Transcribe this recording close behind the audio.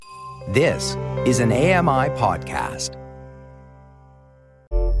This is an AMI podcast.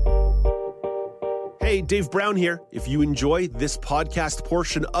 Hey, Dave Brown here. If you enjoy this podcast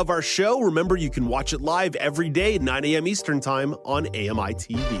portion of our show, remember you can watch it live every day at 9 a.m. Eastern Time on AMI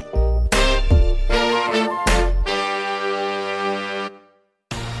TV.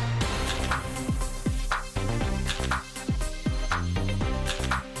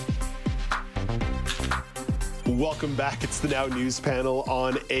 Welcome back. It's the Now News panel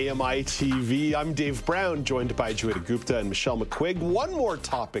on AMI TV. I'm Dave Brown, joined by Joeita Gupta and Michelle McQuigg. One more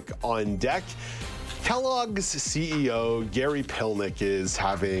topic on deck. Kellogg's CEO, Gary Pilnick, is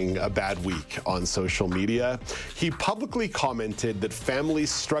having a bad week on social media. He publicly commented that families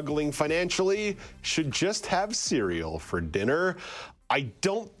struggling financially should just have cereal for dinner. I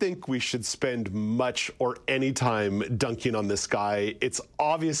don't think we should spend much or any time dunking on this guy. It's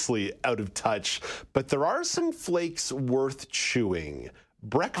obviously out of touch, but there are some flakes worth chewing.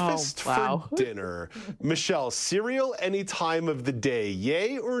 Breakfast for dinner. Michelle, cereal any time of the day,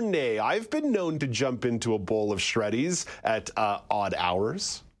 yay or nay? I've been known to jump into a bowl of Shreddies at odd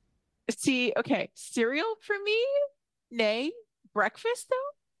hours. See, okay, cereal for me, nay. Breakfast, though,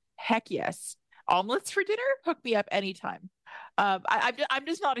 heck yes. Omelets for dinner, hook me up anytime. I'm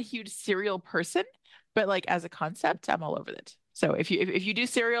just not a huge cereal person, but like as a concept, I'm all over it. So if you do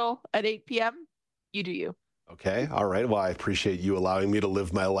cereal at 8 p.m., you do you. Okay, all right. Well, I appreciate you allowing me to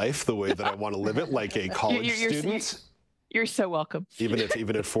live my life the way that I want to live it, like a college student. You're so welcome. Even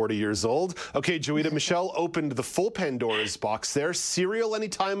at 40 years old. Okay, Joeita, Michelle opened the full Pandora's box there. Cereal any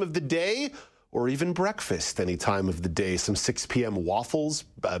time of the day, or even breakfast any time of the day. Some 6 p.m. waffles,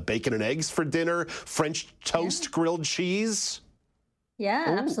 bacon and eggs for dinner, French toast, grilled cheese.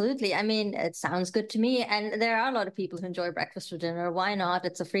 Yeah, Ooh. absolutely. I mean, it sounds good to me. And there are a lot of people who enjoy breakfast for dinner. Why not?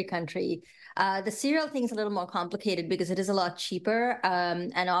 It's a free country. The cereal thing's a little more complicated because it is a lot cheaper.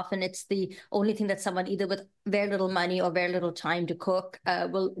 And often it's the only thing that someone either with very little money or very little time to cook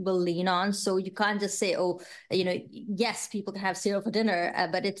will lean on. So you can't just say, yes, people can have cereal for dinner,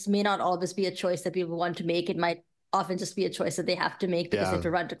 but it may not always be a choice that people want to make. It might often just be a choice that they have to make because they have to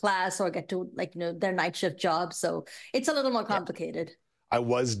run to class or get to their night shift job. So it's a little more complicated. Yeah. I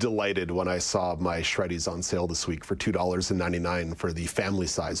was delighted when I saw my Shreddies on sale this week for $2.99 for the family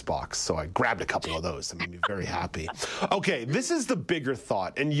size box. So I grabbed a couple of those. That made me very happy. Okay, this is the bigger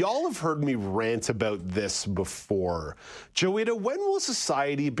thought, and y'all have heard me rant about this before. Joeita, when will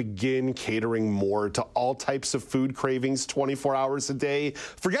society begin catering more to all types of food cravings 24 hours a day?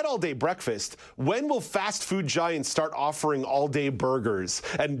 Forget all-day breakfast. When will fast food giants start offering all-day burgers?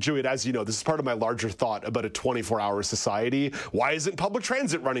 And Joeita, as you know, this is part of my larger thought about a 24-hour society. Why isn't public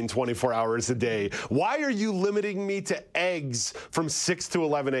transit running 24 hours a day? Why are you limiting me to eggs from 6 to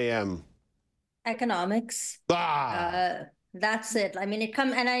 11 a.m.? Economics. That's it. I mean,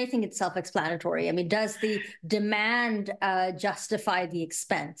 and I think it's self-explanatory. I mean, does the demand justify the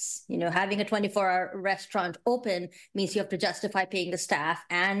expense? Having a 24-hour restaurant open means you have to justify paying the staff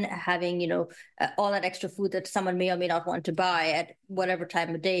and having, all that extra food that someone may or may not want to buy at whatever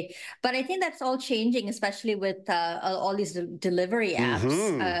time of day. But I think that's all changing, especially with all these delivery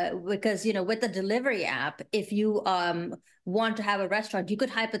apps. Because, with the delivery app, if you want to have a restaurant, you could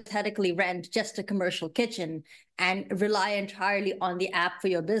hypothetically rent just a commercial kitchen and rely entirely on the app for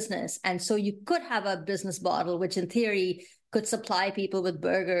your business. And so you could have a business model, which in theory could supply people with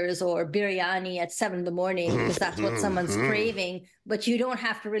burgers or biryani at 7 a.m. because that's what someone's craving. But you don't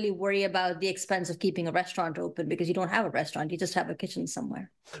have to really worry about the expense of keeping a restaurant open because you don't have a restaurant. You just have a kitchen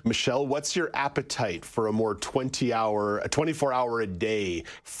somewhere. Michelle, what's your appetite for a more 24-hour a day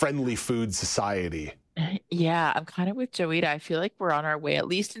friendly food society? Yeah, I'm kind of with Joeita. I feel like we're on our way, at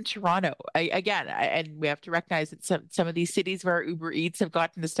least in Toronto. And we have to recognize that some of these cities where Uber Eats have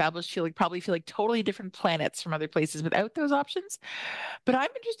gotten established probably feel like totally different planets from other places without those options. But I'm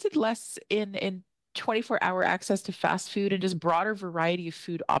interested less in 24-hour access to fast food and just broader variety of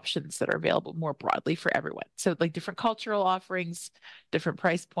food options that are available more broadly for everyone. So like different cultural offerings, different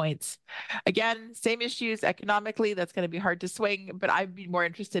price points. Again, same issues economically. That's going to be hard to swing, but I'd be more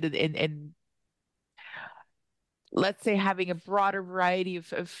interested in let's say having a broader variety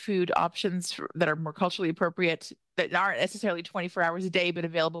of food options that are more culturally appropriate, that aren't necessarily 24 hours a day, but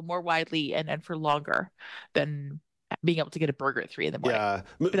available more widely and for longer than being able to get a burger at 3 a.m. Yeah.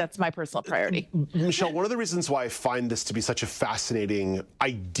 But that's my personal priority. Michelle, one of the reasons why I find this to be such a fascinating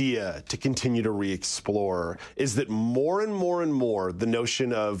idea to continue to re-explore is that more and more and more, the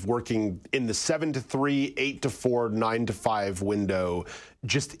notion of working in the 7 to 3, 8 to 4, 9 to 5 window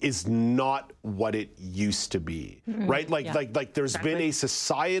just is not what it used to be, right? Like there's been a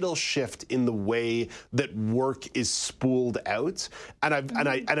societal shift in the way that work is spooled out.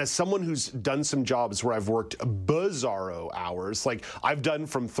 And as someone who's done some jobs where I've worked bizarro hours, like I've done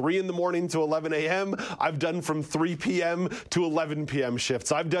from 3 a.m. to 11 a.m., I've done from 3 p.m. to 11 p.m.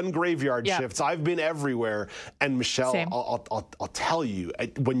 shifts, I've done graveyard shifts, I've been everywhere. And Michelle, I'll tell you,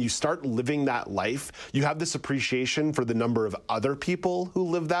 when you start living that life, you have this appreciation for the number of other people who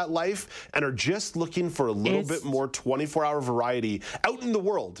live that life and are just looking for a little bit more 24-hour variety out in the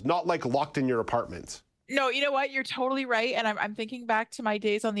world, not like locked in your apartment. No, you know what? You're totally right. And I'm thinking back to my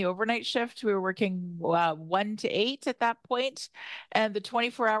days on the overnight shift. We were working 1 to 8 at that point. And the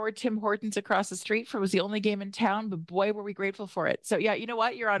 24-hour Tim Hortons across the street was the only game in town. But boy, were we grateful for it. So yeah, you know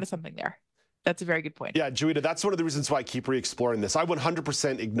what? You're onto something there. That's a very good point. Yeah, Joita, that's one of the reasons why I keep re-exploring this. I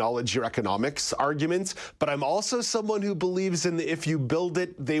 100% acknowledge your economics arguments, but I'm also someone who believes in the if you build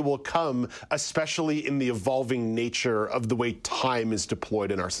it, they will come, especially in the evolving nature of the way time is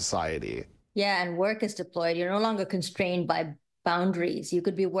deployed in our society. Yeah, and work is deployed. You're no longer constrained by boundaries. You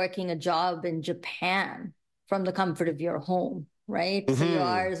could be working a job in Japan from the comfort of your home, right? So your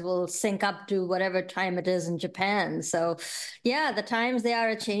hours will sync up to whatever time it is in Japan. So yeah, the times they are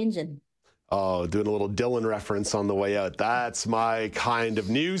a-changing. Oh, doing a little Dylan reference on the way out. That's my kind of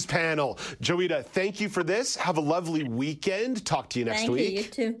news panel. Joita, thank you for this. Have a lovely weekend. Talk to you next week. You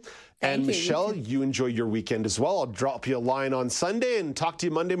too. And Michelle, you enjoy your weekend as well. I'll drop you a line on Sunday and talk to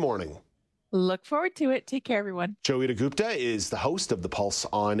you Monday morning. Look forward to it. Take care, everyone. Joita Gupta is the host of The Pulse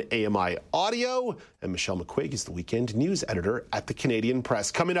on AMI Audio, and Michelle McQuigg is the weekend news editor at the Canadian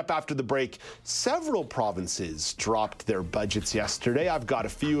Press. Coming up after the break, several provinces dropped their budgets yesterday. I've got a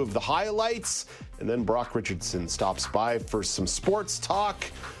few of the highlights, and then Brock Richardson stops by for some sports talk.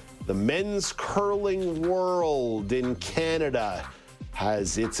 The men's curling world in Canada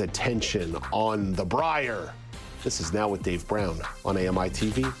has its attention on the Brier. This is Now with Dave Brown on AMI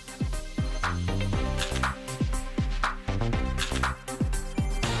TV.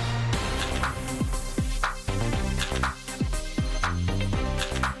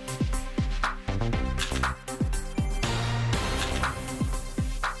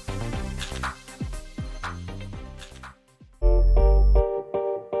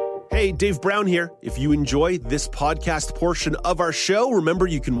 Hey, Dave Brown here. If you enjoy this podcast portion of our show, remember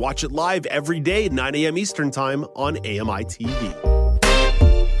you can watch it live every day at 9 a.m. Eastern Time on AMI TV.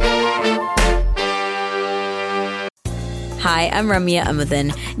 Hi, I'm Ramya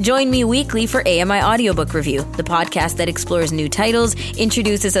Amudan. Join me weekly for AMI Audiobook Review, the podcast that explores new titles,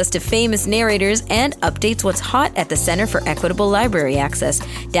 introduces us to famous narrators, and updates what's hot at the Center for Equitable Library Access.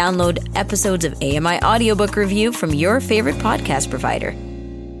 Download episodes of AMI Audiobook Review from your favorite podcast provider.